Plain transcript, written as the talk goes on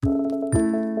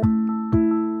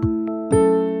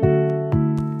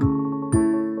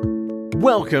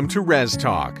Welcome to Res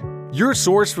Talk, your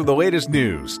source for the latest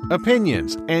news,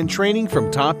 opinions, and training from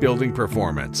top building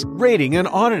performance, rating, and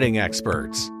auditing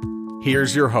experts.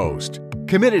 Here's your host,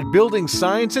 committed building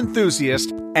science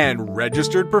enthusiast and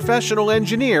registered professional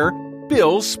engineer,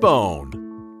 Bill Spohn.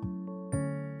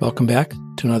 Welcome back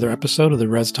to another episode of the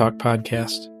Res Talk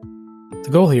podcast. The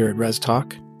goal here at Res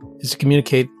Talk is to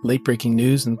communicate late-breaking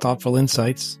news and thoughtful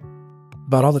insights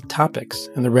about all the topics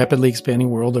in the rapidly expanding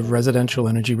world of residential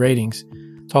energy ratings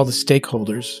to all the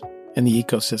stakeholders in the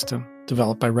ecosystem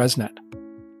developed by ResNet.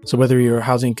 So whether you're a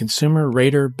housing consumer,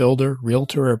 rater, builder,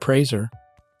 realtor, or appraiser,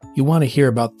 you want to hear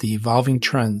about the evolving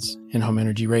trends in home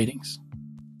energy ratings.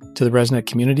 To the ResNet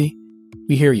community,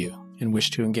 we hear you and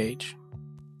wish to engage.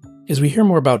 As we hear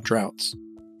more about droughts,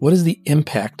 what is the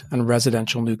impact on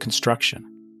residential new construction?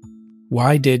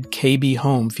 Why did KB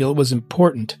Home feel it was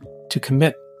important to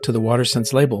commit to the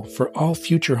WaterSense label for all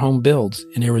future home builds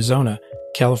in Arizona,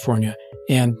 California,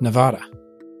 and Nevada?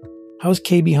 How is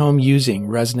KB Home using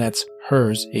ResNet's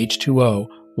HERS H2O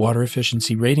water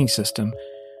efficiency rating system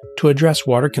to address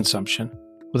water consumption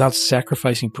without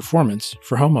sacrificing performance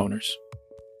for homeowners?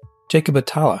 Jacob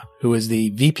Atala, who is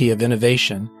the VP of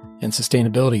Innovation and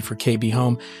Sustainability for KB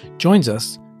Home, joins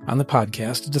us on the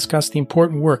podcast to discuss the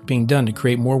important work being done to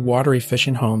create more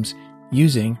water-efficient homes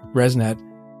using ResNet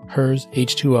HERS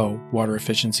H2O water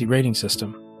efficiency rating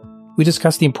system. We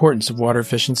discuss the importance of water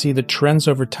efficiency, the trends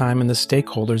over time, and the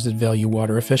stakeholders that value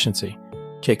water efficiency.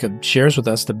 Jacob shares with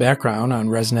us the background on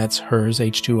ResNet's HERS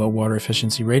H2O water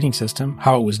efficiency rating system,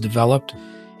 how it was developed,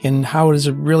 and how it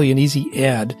is really an easy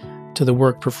add to the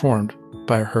work performed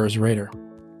by a HERS rater.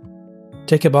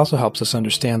 Jacob also helps us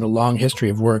understand the long history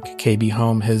of work KB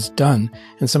Home has done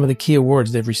and some of the key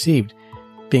awards they've received,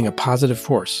 being a positive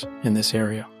force in this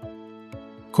area.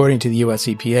 According to the U.S.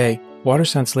 EPA,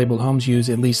 WaterSense labeled homes use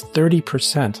at least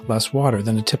 30% less water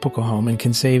than a typical home and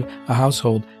can save a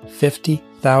household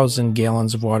 50,000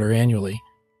 gallons of water annually,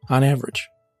 on average.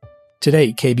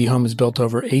 Today, KB Home has built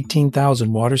over 18,000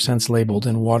 WaterSense labeled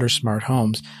and WaterSmart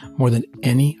homes, more than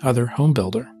any other home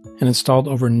builder, and installed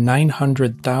over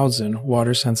 900,000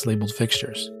 WaterSense labeled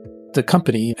fixtures. The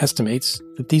company estimates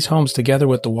that these homes, together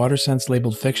with the WaterSense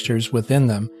labeled fixtures within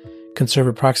them, conserve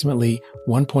approximately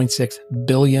 1.6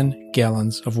 billion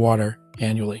gallons of water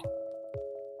annually.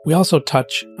 We also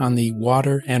touch on the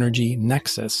water energy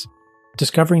nexus,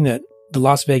 discovering that the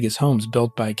Las Vegas homes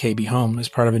built by KB Home as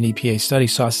part of an EPA study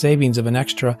saw savings of an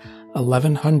extra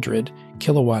 1,100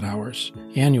 kilowatt hours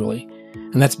annually,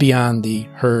 and that's beyond the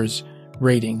HERS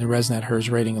rating, the ResNet HERS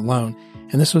rating alone,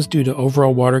 and this was due to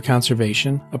overall water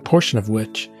conservation, a portion of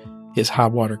which is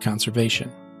hot water conservation.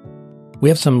 We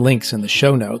have some links in the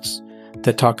show notes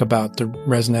that talk about the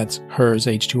ResNet's HERS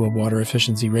H2O water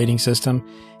efficiency rating system,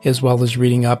 as well as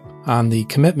reading up on the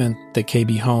commitment that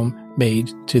KB Home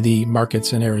made to the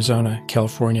markets in Arizona,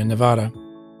 California, and Nevada,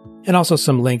 and also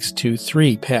some links to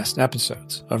 3 past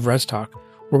episodes of Res Talk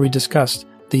where we discussed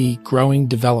the growing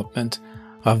development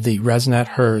of the ResNet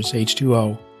HERS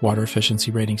H2O water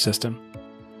efficiency rating system.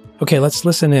 Okay, let's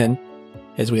listen in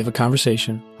as we have a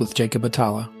conversation with Jacob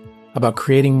Atala about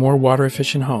creating more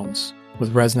water-efficient homes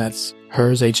with ResNet's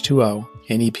HERS H2O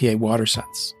and EPA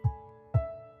WaterSense.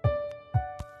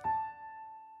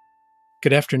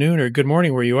 Good afternoon or good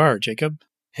morning where you are, Jacob.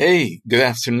 Hey, good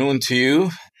afternoon to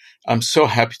you. I'm so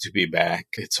happy to be back.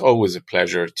 It's always a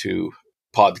pleasure to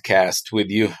podcast with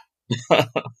you.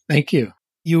 Thank you.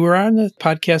 You were on the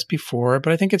podcast before,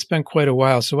 but I think it's been quite a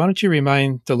while. So why don't you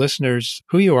remind the listeners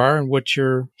who you are and what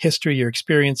your history, your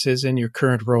experience is, and your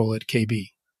current role at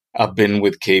KB? I've been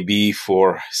with KB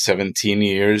for 17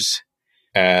 years,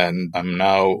 and I'm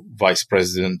now Vice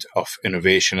President of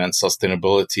Innovation and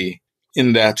Sustainability.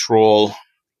 In that role,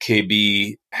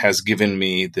 KB has given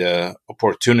me the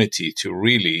opportunity to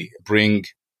really bring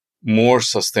more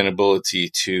sustainability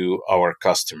to our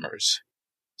customers.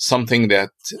 Something that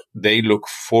they look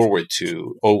forward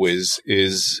to always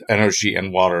is energy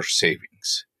and water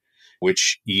savings,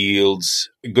 which yields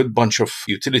a good bunch of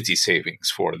utility savings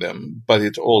for them, but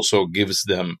it also gives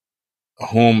them a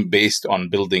home based on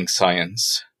building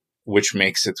science, which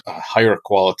makes it a higher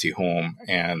quality home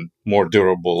and more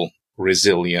durable,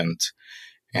 resilient,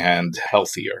 and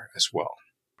healthier as well.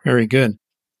 Very good.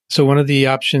 So one of the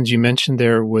options you mentioned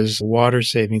there was water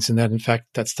savings, and that, in fact,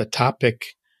 that's the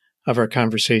topic of our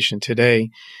conversation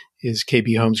today, is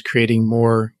KB Homes creating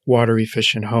more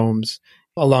water-efficient homes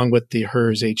along with the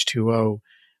HERS H2O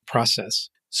process.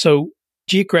 So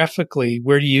geographically,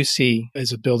 where do you see,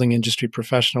 as a building industry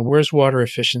professional, where's water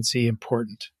efficiency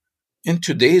important? In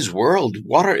today's world,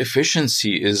 water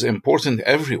efficiency is important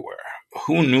everywhere.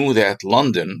 Who knew that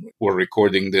London, we're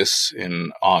recording this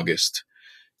in August,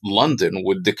 London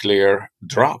would declare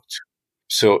drought.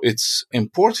 So it's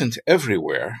important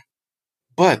everywhere,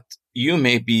 but you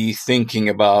may be thinking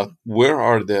about where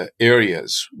are the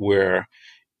areas where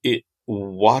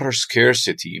water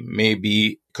scarcity may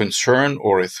be concern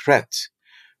or a threat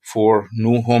for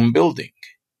new home building.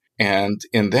 And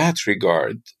in that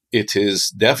regard, it is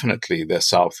definitely the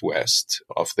Southwest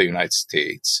of the United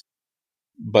States.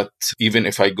 But even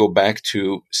if I go back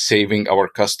to saving our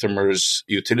customers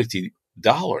utility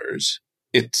dollars,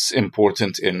 it's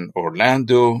important in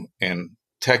Orlando, in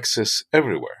Texas,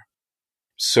 everywhere.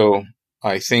 So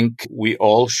I think we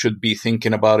all should be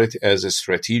thinking about it as a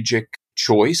strategic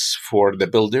choice for the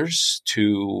builders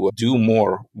to do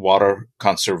more water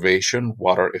conservation,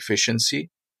 water efficiency.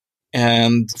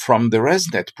 And from the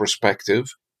ResNet perspective,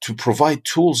 to provide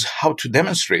tools how to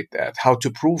demonstrate that, how to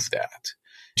prove that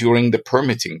during the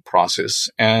permitting process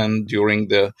and during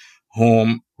the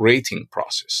home rating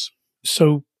process.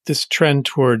 So this trend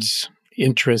towards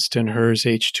interest in HERS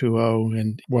H2O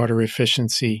and water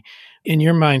efficiency, in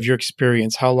your mind, your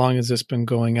experience, how long has this been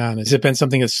going on? Has it been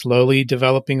something that's slowly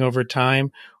developing over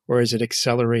time, or is it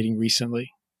accelerating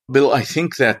recently? Bill, I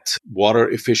think that water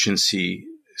efficiency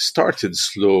started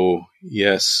slow,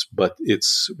 yes, but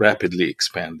it's rapidly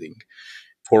expanding.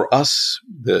 For us,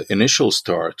 the initial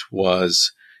start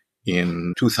was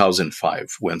in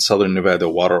 2005 when Southern Nevada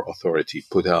Water Authority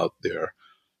put out their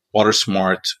Water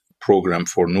Smart program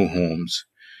for new homes.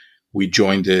 We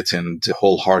joined it and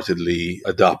wholeheartedly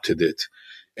adopted it.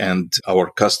 And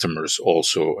our customers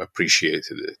also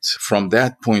appreciated it. From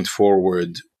that point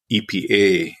forward,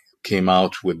 EPA came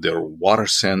out with their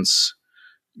WaterSense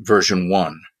version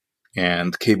 1.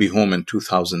 And KB Home in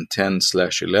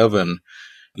 2010/11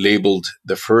 labeled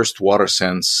the first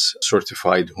WaterSense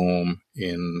certified home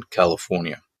in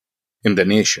California, in the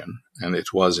nation, and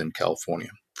it was in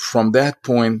California. From that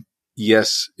point,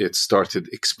 yes, it started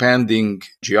expanding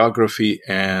geography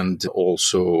and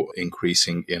also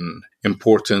increasing in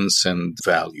importance and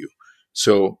value.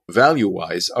 So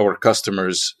value-wise, our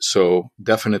customers saw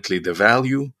definitely the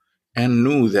value and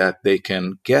knew that they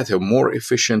can get a more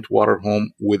efficient water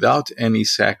home without any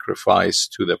sacrifice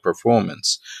to the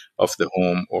performance of the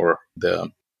home or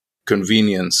the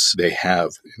convenience they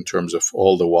have in terms of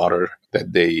all the water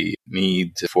that they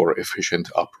need for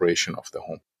efficient operation of the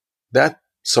home. That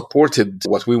supported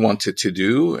what we wanted to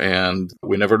do, and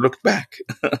we never looked back.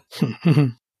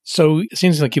 So it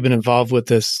seems like you've been involved with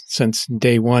this since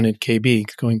day one at KB,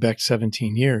 going back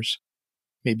 17 years,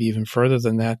 maybe even further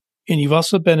than that. And you've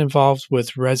also been involved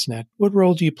with ResNet. What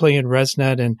role do you play in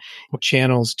ResNet, and what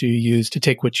channels do you use to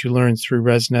take what you learned through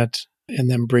ResNet and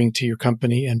then bring to your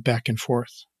company and back and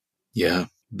forth? Yeah,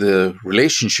 the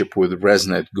relationship with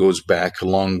ResNet goes back a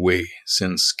long way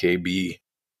since KB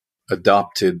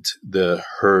adopted the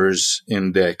HERS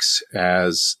index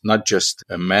as not just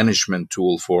a management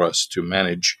tool for us to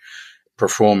manage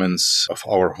performance of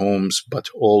our homes, but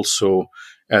also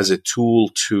as a tool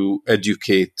to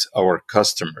educate our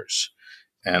customers.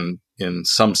 And in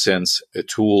some sense, a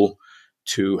tool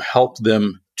to help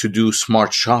them to do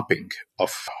smart shopping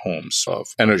of homes, of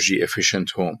energy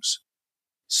efficient homes.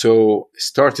 So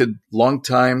started long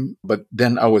time, but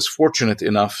then I was fortunate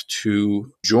enough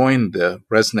to join the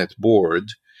ResNet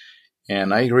board.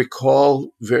 And I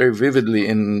recall very vividly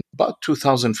in about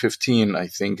 2015, I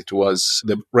think it was,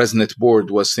 the ResNet board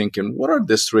was thinking, what are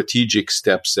the strategic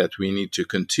steps that we need to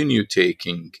continue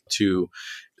taking to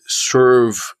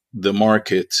serve the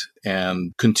market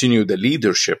and continue the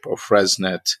leadership of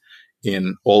ResNet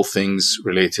in all things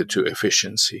related to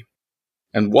efficiency?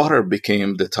 And water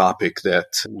became the topic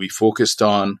that we focused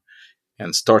on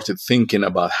and started thinking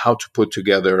about how to put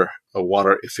together a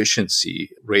water efficiency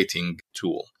rating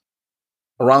tool.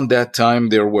 Around that time,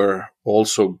 there were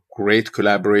also great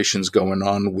collaborations going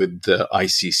on with the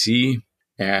ICC,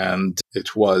 and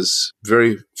it was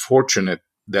very fortunate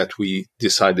that we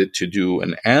decided to do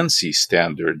an ANSI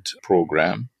standard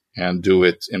program and do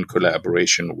it in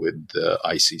collaboration with the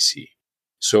ICC.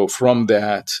 So from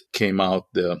that came out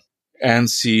the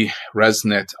ANSI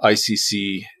ResNet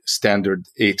ICC Standard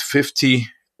 850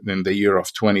 in the year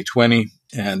of 2020.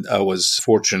 And I was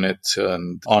fortunate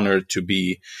and honored to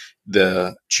be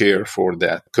the chair for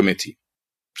that committee.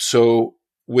 So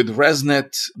with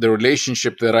ResNet, the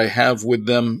relationship that I have with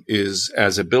them is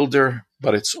as a builder,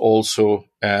 but it's also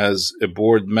as a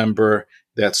board member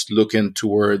that's looking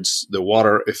towards the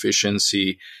water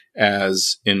efficiency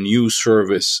as a new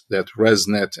service that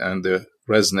ResNet and the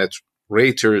ResNet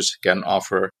raters can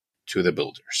offer to the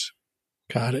builders.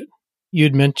 Got it.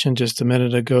 You'd mentioned just a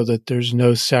minute ago that there's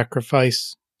no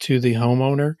sacrifice to the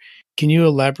homeowner. Can you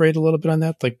elaborate a little bit on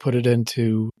that? Like put it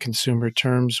into consumer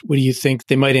terms. What do you think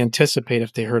they might anticipate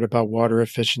if they heard about water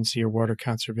efficiency or water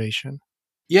conservation?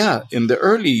 Yeah, in the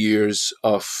early years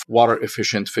of water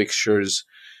efficient fixtures,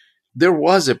 there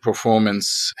was a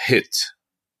performance hit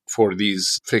for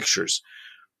these fixtures.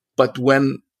 But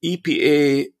when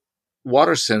EPA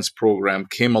WaterSense program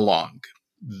came along,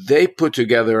 they put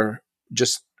together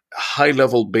just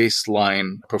high-level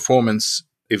baseline performance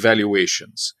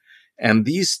evaluations. And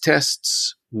these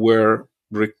tests were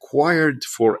required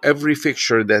for every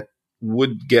fixture that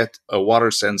would get a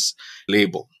WaterSense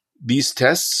label. These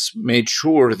tests made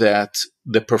sure that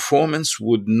the performance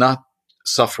would not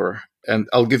suffer. And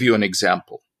I'll give you an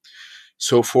example.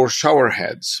 So for shower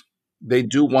heads, they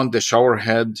do want the shower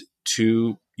head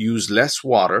to use less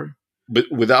water, but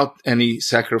without any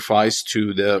sacrifice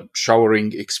to the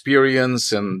showering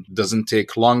experience, and doesn't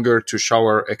take longer to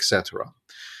shower, etc.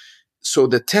 So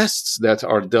the tests that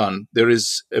are done, there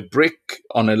is a brick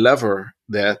on a lever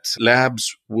that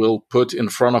labs will put in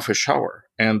front of a shower,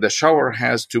 and the shower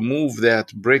has to move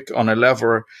that brick on a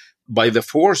lever by the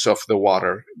force of the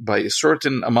water by a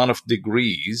certain amount of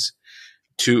degrees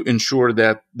to ensure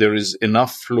that there is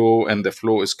enough flow and the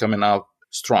flow is coming out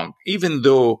strong, even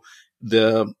though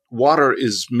the water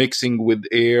is mixing with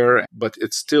air, but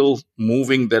it's still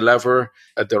moving the lever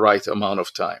at the right amount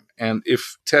of time. And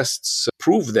if tests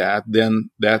prove that, then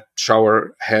that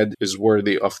shower head is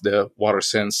worthy of the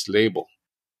WaterSense label.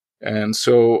 And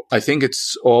so I think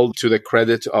it's all to the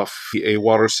credit of a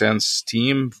WaterSense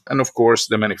team and, of course,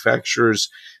 the manufacturers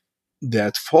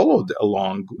that followed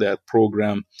along that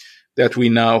program, that we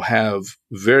now have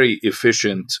very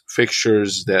efficient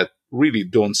fixtures that really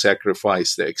don't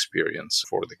sacrifice the experience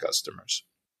for the customers.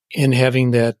 And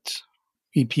having that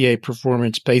EPA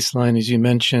performance baseline, as you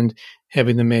mentioned,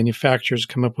 having the manufacturers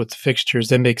come up with fixtures,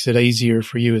 that makes it easier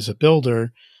for you as a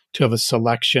builder to have a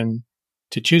selection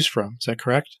to choose from. Is that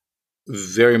correct?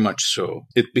 Very much so.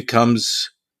 It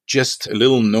becomes just a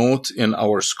little note in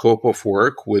our scope of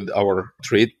work with our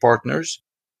trade partners.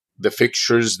 The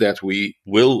fixtures that we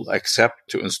will accept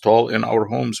to install in our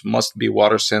homes must be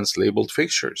WaterSense labeled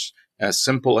fixtures. As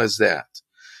simple as that.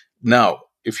 Now,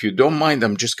 if you don't mind,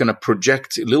 I'm just going to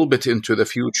project a little bit into the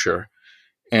future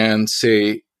and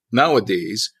say,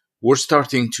 nowadays, we're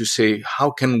starting to say,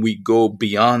 how can we go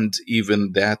beyond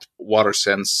even that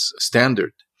WaterSense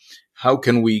standard? How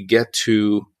can we get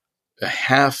to a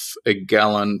half a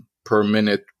gallon per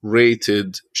minute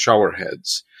rated shower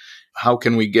heads? How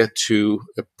can we get to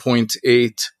a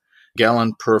 0.8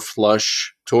 gallon per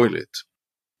flush toilet?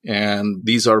 And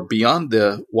these are beyond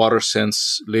the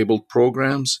WaterSense labeled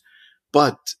programs.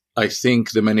 But I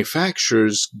think the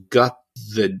manufacturers got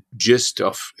the gist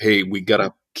of, hey, we got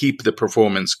to keep the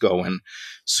performance going.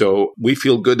 So we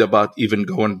feel good about even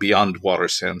going beyond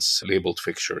WaterSense labeled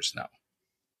fixtures now.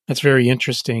 That's very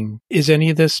interesting. Is any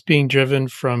of this being driven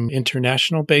from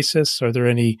international basis? Are there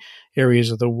any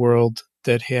areas of the world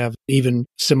that have even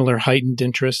similar heightened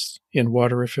interests in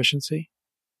water efficiency?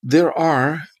 There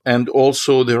are, and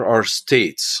also there are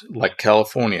states like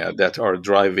California that are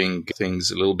driving things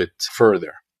a little bit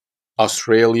further.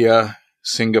 Australia,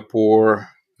 Singapore,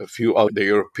 a few of the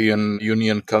European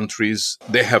Union countries,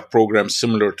 they have programs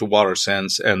similar to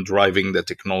WaterSense and driving the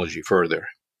technology further.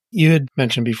 You had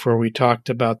mentioned before we talked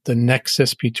about the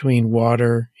nexus between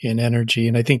water and energy,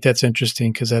 and I think that's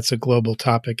interesting because that's a global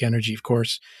topic, energy, of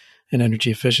course, and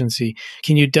energy efficiency.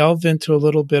 Can you delve into a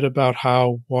little bit about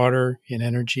how water and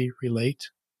energy relate?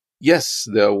 Yes,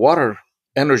 the water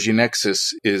energy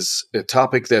nexus is a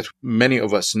topic that many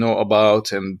of us know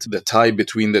about, and the tie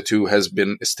between the two has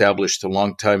been established a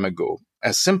long time ago.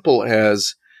 As simple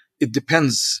as it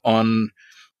depends on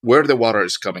where the water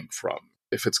is coming from.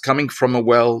 If it's coming from a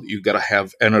well, you got to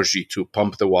have energy to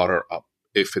pump the water up.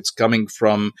 If it's coming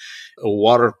from a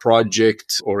water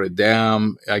project or a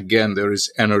dam, again, there is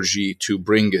energy to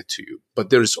bring it to you.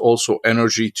 But there's also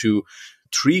energy to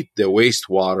treat the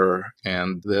wastewater,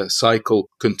 and the cycle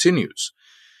continues.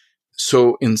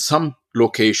 So in some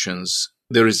locations,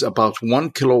 there is about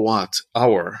 1 kilowatt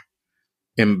hour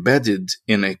embedded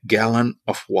in a gallon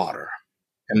of water,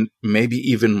 and maybe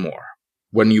even more.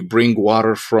 When you bring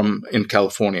water in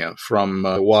California, from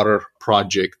a water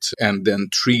project, and then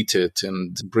treat it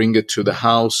and bring it to the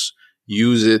house,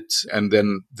 use it, and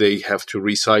then they have to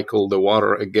recycle the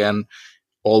water again,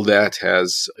 all that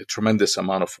has a tremendous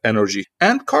amount of energy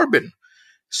and carbon.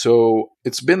 So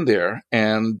it's been there.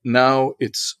 And now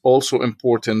it's also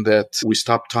important that we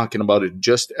stop talking about it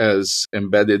just as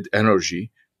embedded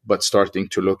energy, but starting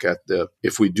to look at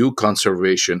if we do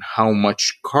conservation, how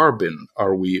much carbon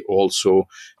are we also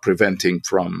preventing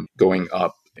from going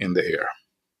up? in the air.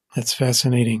 That's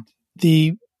fascinating.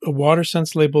 The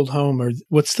WaterSense labeled home, or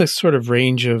what's the sort of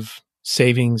range of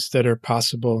savings that are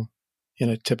possible in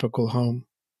a typical home?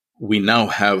 We now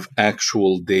have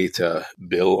actual data,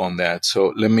 Bill, on that.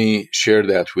 So let me share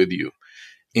that with you.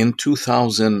 In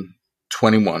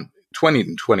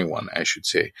 2021, I should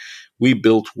say, we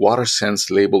built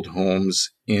WaterSense labeled homes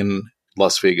in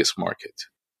Las Vegas market.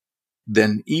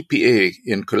 Then EPA,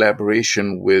 in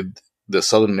collaboration with the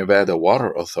Southern Nevada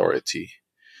Water Authority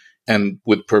and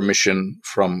with permission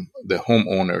from the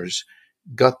homeowners,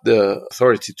 got the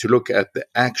authority to look at the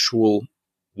actual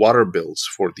water bills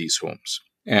for these homes.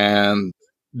 And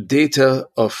data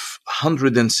of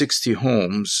 160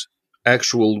 homes,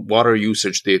 actual water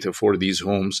usage data for these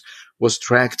homes, was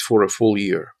tracked for a full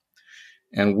year.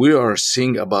 And we are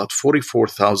seeing about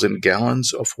 44,000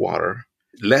 gallons of water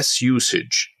less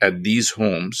usage at these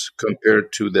homes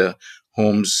compared to the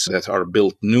homes that are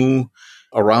built new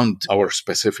around our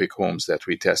specific homes that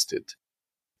we tested.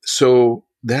 So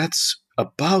that's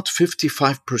about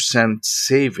 55%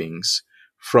 savings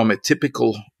from a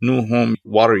typical new home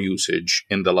water usage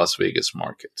in the Las Vegas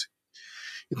market.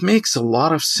 It makes a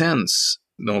lot of sense,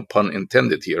 no pun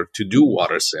intended here, to do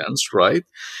WaterSense, right?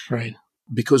 Right.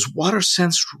 Because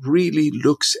WaterSense really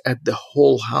looks at the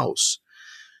whole house.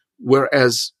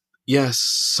 Whereas, yes,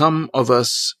 some of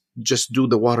us just do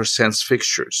the WaterSense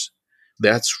fixtures.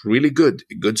 That's really good,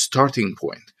 a good starting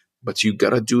point. But you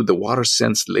got to do the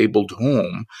WaterSense labeled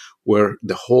home where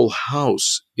the whole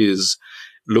house is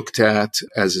looked at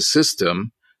as a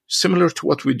system, similar to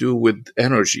what we do with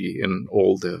energy in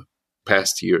all the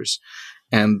past years.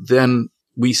 And then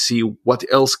we see what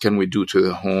else can we do to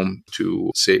the home to,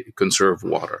 say, conserve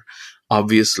water.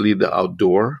 Obviously, the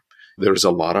outdoor, there's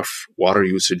a lot of water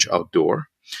usage outdoor.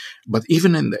 But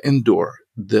even in the indoor,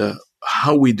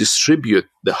 how we distribute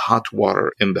the hot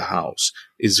water in the house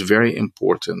is very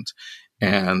important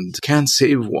and can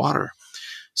save water.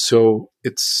 So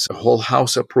it's a whole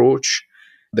house approach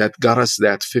that got us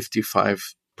that 55%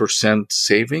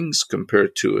 savings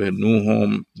compared to a new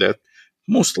home that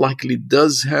most likely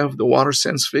does have the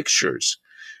WaterSense fixtures,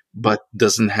 but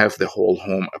doesn't have the whole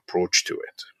home approach to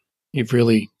it. You've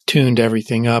really tuned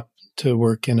everything up to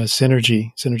work in a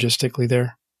synergistically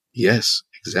there. Yes,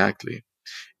 exactly.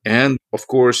 And of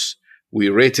course, we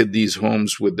rated these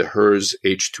homes with the HERS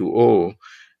H2O,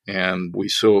 and we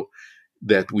saw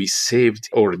that we saved,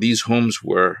 or these homes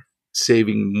were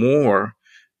saving more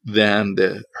than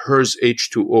the HERS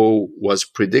H2O was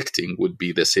predicting would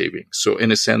be the savings. So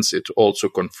in a sense, it also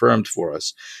confirmed for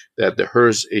us that the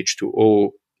HERS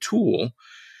H2O tool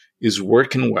is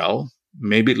working well,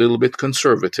 maybe a little bit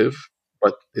conservative,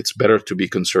 but it's better to be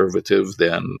conservative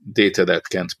than data that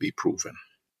can't be proven.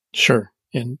 Sure.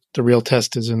 And the real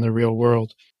test is in the real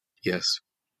world. Yes.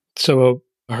 So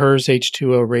a HERS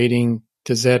H2O rating,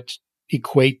 does that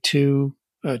equate to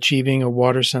achieving a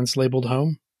WaterSense labeled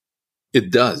home? It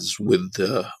does with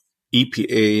the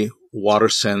EPA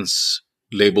WaterSense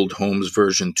labeled homes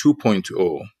version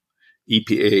 2.0.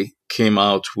 EPA came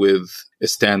out with a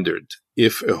standard.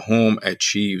 If a home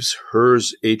achieves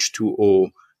HERS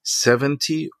H2O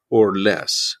 70 or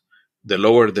less, the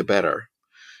lower the better,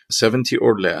 70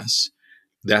 or less,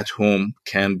 that home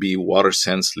can be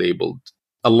WaterSense labeled,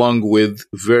 along with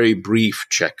very brief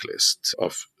checklist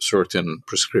of certain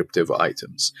prescriptive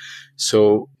items.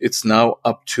 So it's now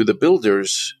up to the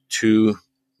builders to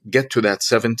get to that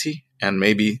 70 and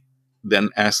maybe then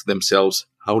ask themselves,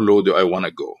 how low do I want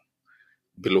to go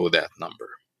below that number?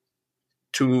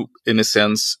 To, in a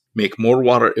sense, make more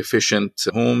water efficient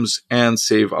homes and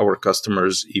save our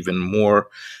customers even more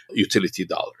utility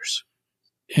dollars.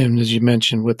 And as you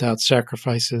mentioned, without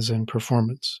sacrifices in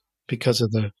performance because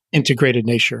of the integrated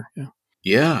nature.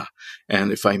 Yeah.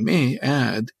 And if I may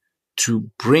add,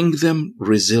 to bring them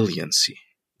resiliency,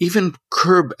 even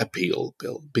curb appeal,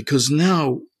 Bill, because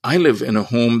now I live in a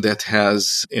home that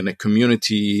has, in a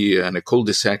community and a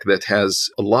cul-de-sac that has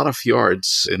a lot of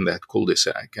yards in that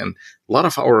cul-de-sac. And a lot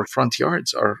of our front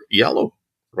yards are yellow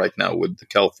right now with the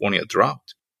California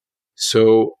drought.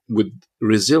 So with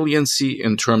resiliency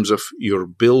in terms of your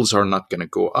bills are not going to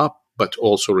go up, but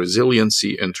also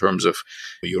resiliency in terms of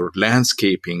your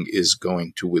landscaping is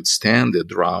going to withstand the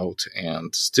drought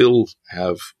and still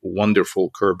have wonderful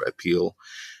curb appeal.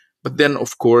 But then,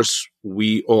 of course,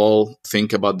 we all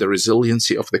think about the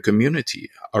resiliency of the community.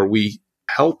 Are we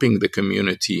helping the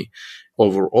community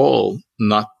overall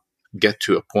not get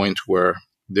to a point where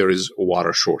there is a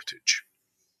water shortage?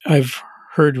 I've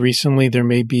heard recently there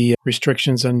may be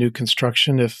restrictions on new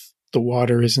construction if the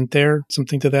water isn't there,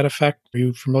 something to that effect. Are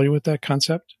you familiar with that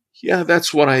concept? Yeah,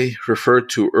 that's what I referred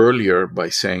to earlier by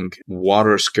saying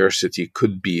water scarcity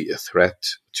could be a threat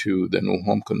to the new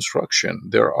home construction.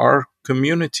 There are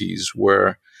communities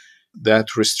where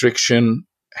that restriction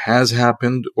has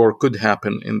happened or could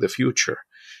happen in the future.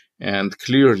 And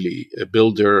clearly, a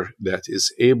builder that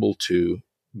is able to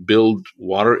build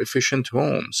water efficient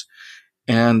homes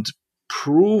and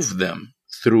prove them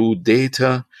through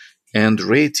data and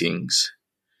ratings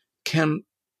can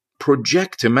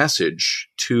project a message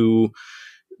to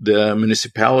the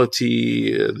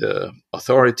municipality, the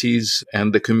authorities,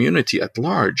 and the community at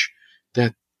large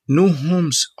that new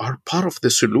homes are part of the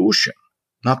solution,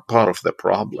 not part of the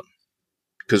problem.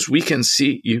 Because we can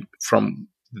see from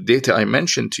the data I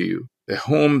mentioned to you, a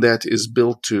home that is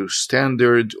built to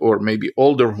standard or maybe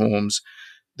older homes,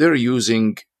 they're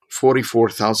using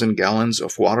 44,000 gallons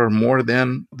of water more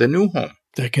than the new home.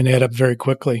 That can add up very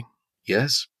quickly.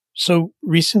 Yes. So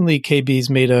recently, KB's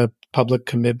made a public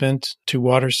commitment to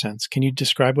WaterSense. Can you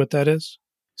describe what that is?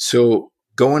 So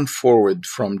going forward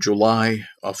from July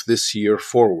of this year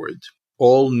forward,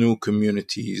 all new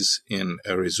communities in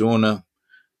Arizona,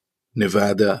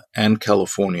 Nevada, and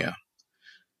California,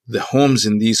 the homes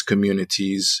in these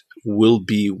communities will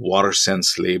be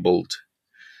WaterSense labeled.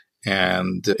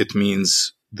 And it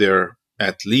means they're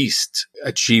at least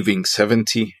achieving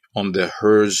 70 on the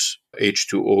HERS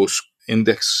H2O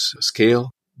index scale.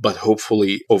 But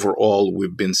hopefully, overall,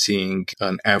 we've been seeing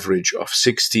an average of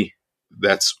 60.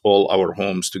 That's all our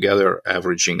homes together,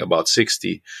 averaging about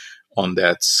 60 on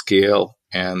that scale.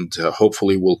 And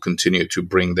hopefully, we'll continue to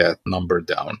bring that number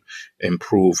down,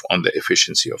 improve on the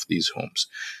efficiency of these homes.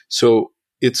 So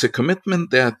it's a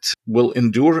commitment that will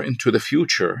endure into the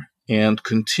future and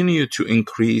continue to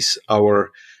increase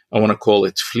our, I want to call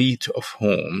it, fleet of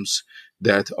homes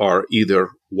that are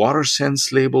either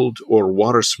WaterSense labeled or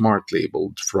WaterSmart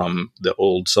labeled from the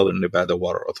old Southern Nevada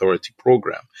Water Authority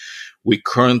program. We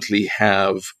currently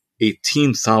have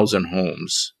 18,000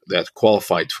 homes that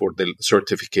qualified for the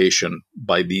certification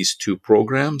by these two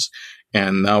programs.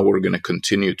 And now we're going to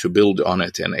continue to build on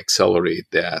it and accelerate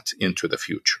that into the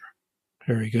future.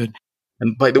 Very good.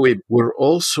 And by the way, we're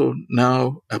also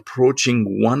now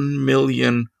approaching 1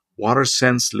 million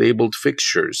WaterSense labeled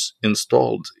fixtures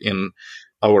installed in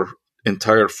our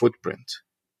entire footprint.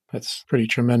 That's pretty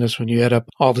tremendous when you add up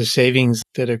all the savings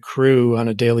that accrue on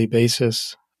a daily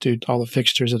basis due to all the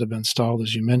fixtures that have been installed,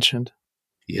 as you mentioned.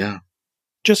 Yeah.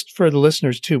 Just for the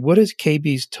listeners, too, what is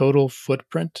KB's total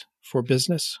footprint for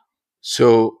business?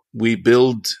 So we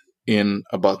build in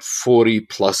about 40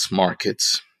 plus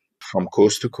markets from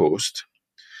coast to coast.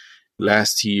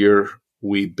 Last year,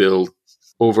 we built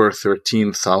over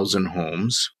 13,000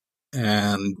 homes,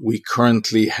 and we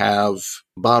currently have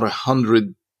about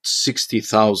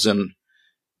 160,000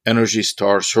 Energy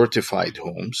Star certified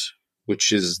homes,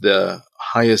 which is the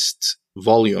highest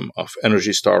volume of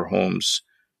Energy Star homes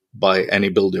by any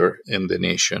builder in the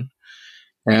nation.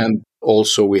 And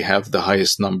also, we have the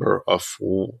highest number of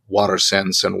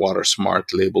WaterSense and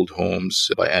WaterSmart labeled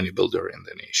homes by any builder in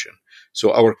the nation.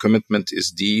 So our commitment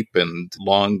is deep and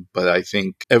long, but I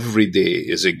think every day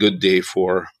is a good day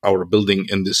for our building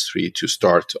industry to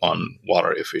start on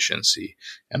water efficiency.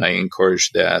 And I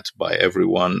encourage that by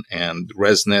everyone. And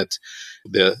ResNet,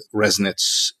 the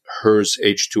ResNet's HERS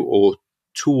H2O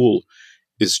tool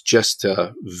is just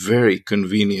a very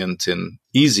convenient and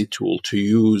easy tool to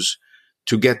use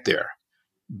to get there,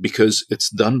 because it's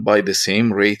done by the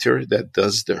same rater that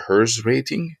does the HERS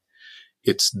rating.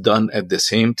 It's done at the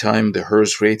same time the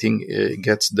HERS rating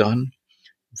gets done.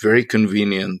 Very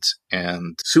convenient,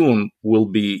 and soon we'll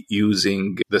be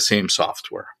using the same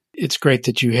software. It's great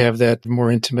that you have that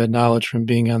more intimate knowledge from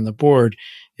being on the board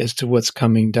as to what's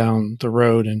coming down the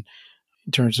road and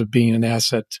in terms of being an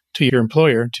asset to your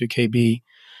employer, to KB,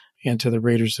 and to the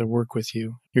raters that work with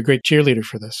you. You're a great cheerleader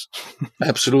for this.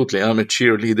 Absolutely. I'm a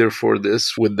cheerleader for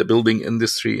this with the building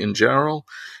industry in general,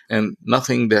 and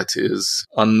nothing that is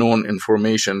unknown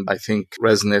information. I think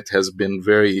ResNet has been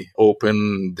very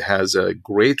open, has a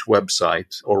great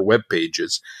website or web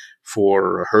pages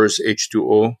for HERS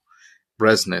H2O.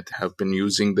 ResNet have been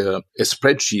using a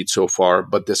spreadsheet so far,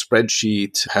 but the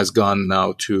spreadsheet has gone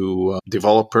now to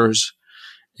developers,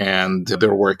 and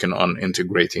they're working on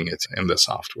integrating it in the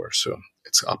software. So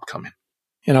it's upcoming.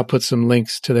 And I'll put some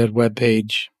links to that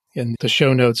webpage in the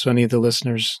show notes so any of the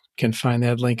listeners can find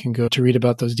that link and go to read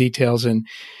about those details. And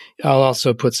I'll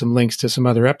also put some links to some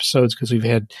other episodes because we've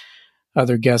had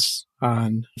other guests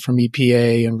on from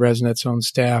EPA and ResNet's own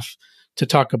staff to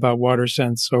talk about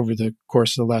WaterSense over the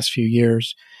course of the last few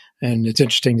years. And it's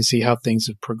interesting to see how things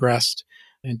have progressed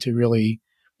and to really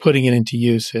putting it into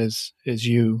use as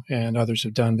you and others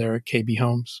have done there at KB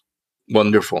Homes.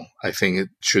 wonderful. I think it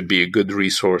should be a good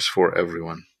resource for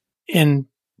everyone. And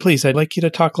please, I'd like you to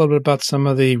talk a little bit about some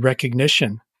of the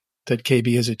recognition that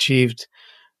KB has achieved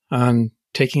on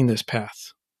taking this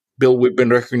path. Bill, we've been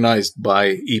recognized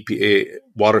by EPA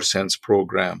WaterSense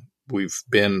program. We've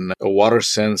been a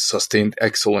WaterSense Sustained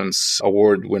Excellence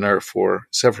Award winner for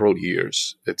several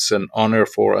years. It's an honor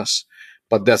for us,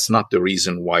 but that's not the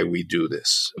reason why we do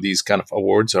this. These kind of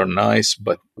awards are nice,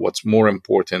 but what's more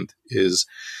important is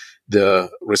the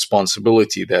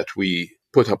responsibility that we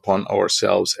put upon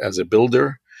ourselves as a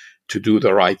builder to do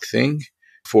the right thing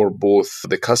for both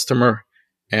the customer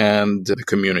and the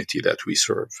community that we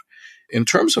serve. In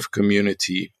terms of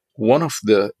community, one of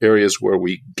the areas where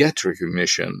we get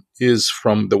recognition is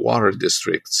from the water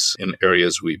districts in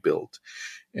areas we build.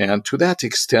 And to that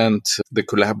extent, the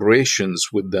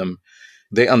collaborations with them,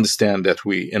 they understand that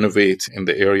we innovate in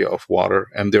the area of water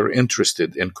and they're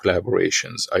interested in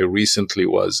collaborations. I recently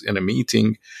was in a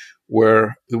meeting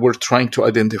where we're trying to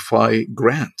identify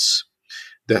grants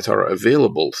that are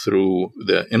available through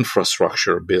the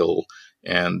infrastructure bill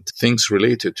and things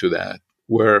related to that,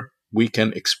 where we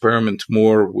can experiment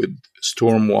more with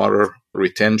stormwater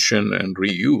retention and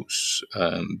reuse.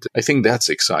 And I think that's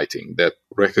exciting, that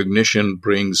recognition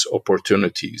brings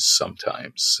opportunities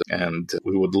sometimes. And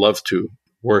we would love to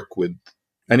work with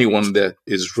anyone that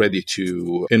is ready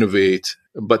to innovate.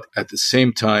 But at the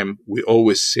same time, we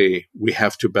always say we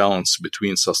have to balance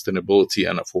between sustainability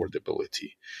and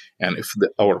affordability. And if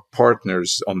our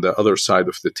partners on the other side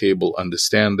of the table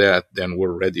understand that, then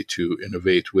we're ready to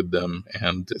innovate with them.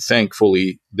 And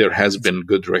thankfully, there has been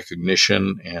good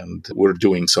recognition, and we're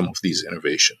doing some of these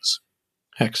innovations.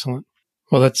 Excellent.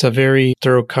 Well, that's a very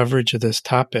thorough coverage of this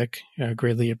topic. I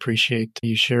greatly appreciate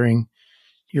you sharing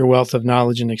your wealth of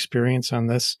knowledge and experience on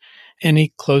this.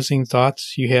 Any closing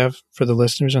thoughts you have for the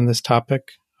listeners on this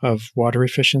topic of water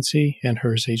efficiency and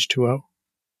HERS H2O?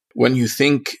 When you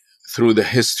think through the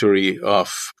history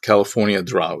of California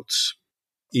droughts,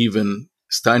 even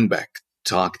Steinbeck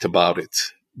talked about it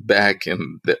back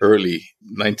in the early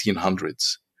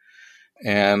 1900s.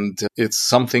 And it's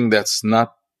something that's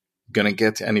not going to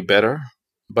get any better,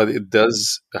 but it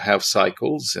does have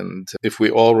cycles. And if we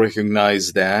all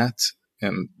recognize that,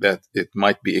 and that it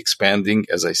might be expanding,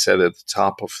 as I said at the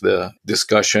top of the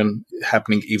discussion,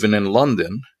 happening even in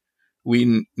London,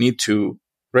 we need to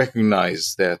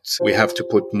recognize that we have to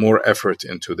put more effort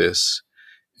into this.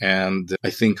 And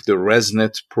I think the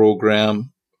ResNet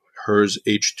program, HERS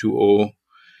H2O,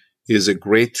 is a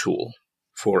great tool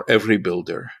for every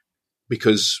builder,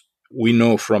 because we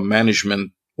know from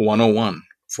Management 101,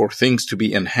 for things to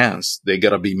be enhanced, they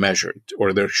got to be measured,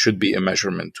 or there should be a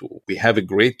measurement tool. We have a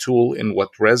great tool in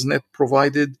what ResNet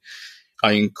provided.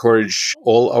 I encourage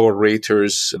all our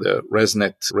raters, the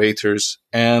ResNet raters,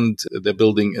 and the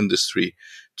building industry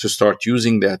to start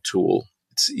using that tool.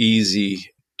 It's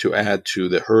easy to add to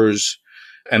the HERS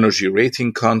energy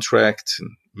rating contract, and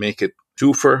make it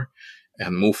twofer,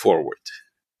 and move forward.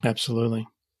 Absolutely.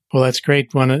 Well, that's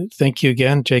great. Want to thank you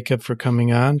again, Jacob, for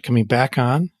coming back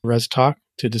on Res Talk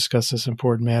to discuss this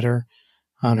important matter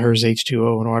on HERS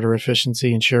H2O and water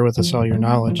efficiency, and share with us all your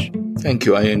knowledge. Thank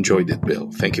you. I enjoyed it, Bill.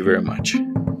 Thank you very much.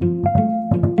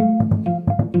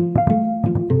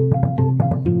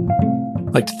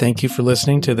 I'd like to thank you for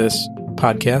listening to this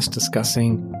podcast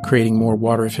discussing creating more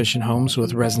water-efficient homes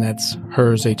with ResNet's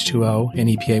HERS H2O and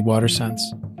EPA WaterSense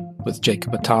with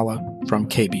Jacob Atala from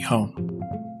KB Home.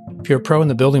 If you're a pro in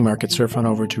the building market, surf on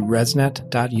over to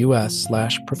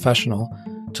resnet.us/professional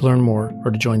to learn more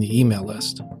or to join the email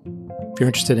list. If you're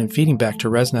interested in feeding back to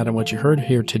ResNet on what you heard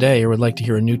here today, or would like to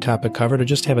hear a new topic covered, or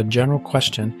just have a general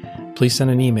question, please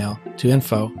send an email to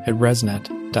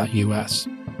info@resnet.us.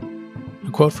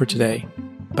 A quote for today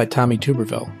by Tommy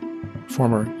Tuberville,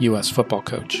 former U.S. football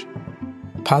coach.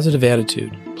 Positive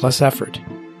attitude plus effort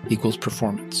equals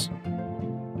performance.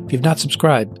 If you've not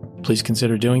subscribed, please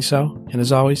consider doing so. And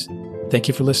as always, thank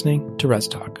you for listening to Res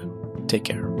Talk. Take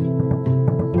care.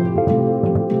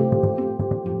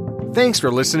 Thanks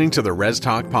for listening to the Res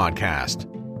Talk podcast.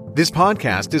 This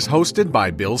podcast is hosted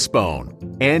by Bill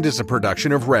Spohn and is a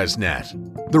production of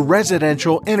ResNet, the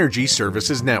Residential Energy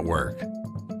Services Network.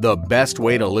 The best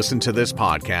way to listen to this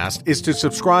podcast is to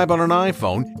subscribe on an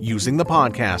iPhone using the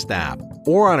podcast app,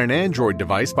 or on an Android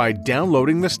device by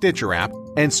downloading the Stitcher app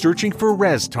and searching for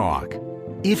Res Talk.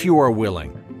 If you are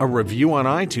willing, a review on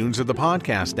iTunes or the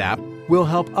podcast app will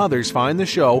help others find the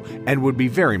show and would be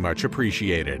very much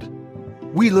appreciated.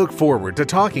 We look forward to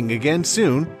talking again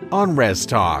soon on Res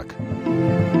Talk.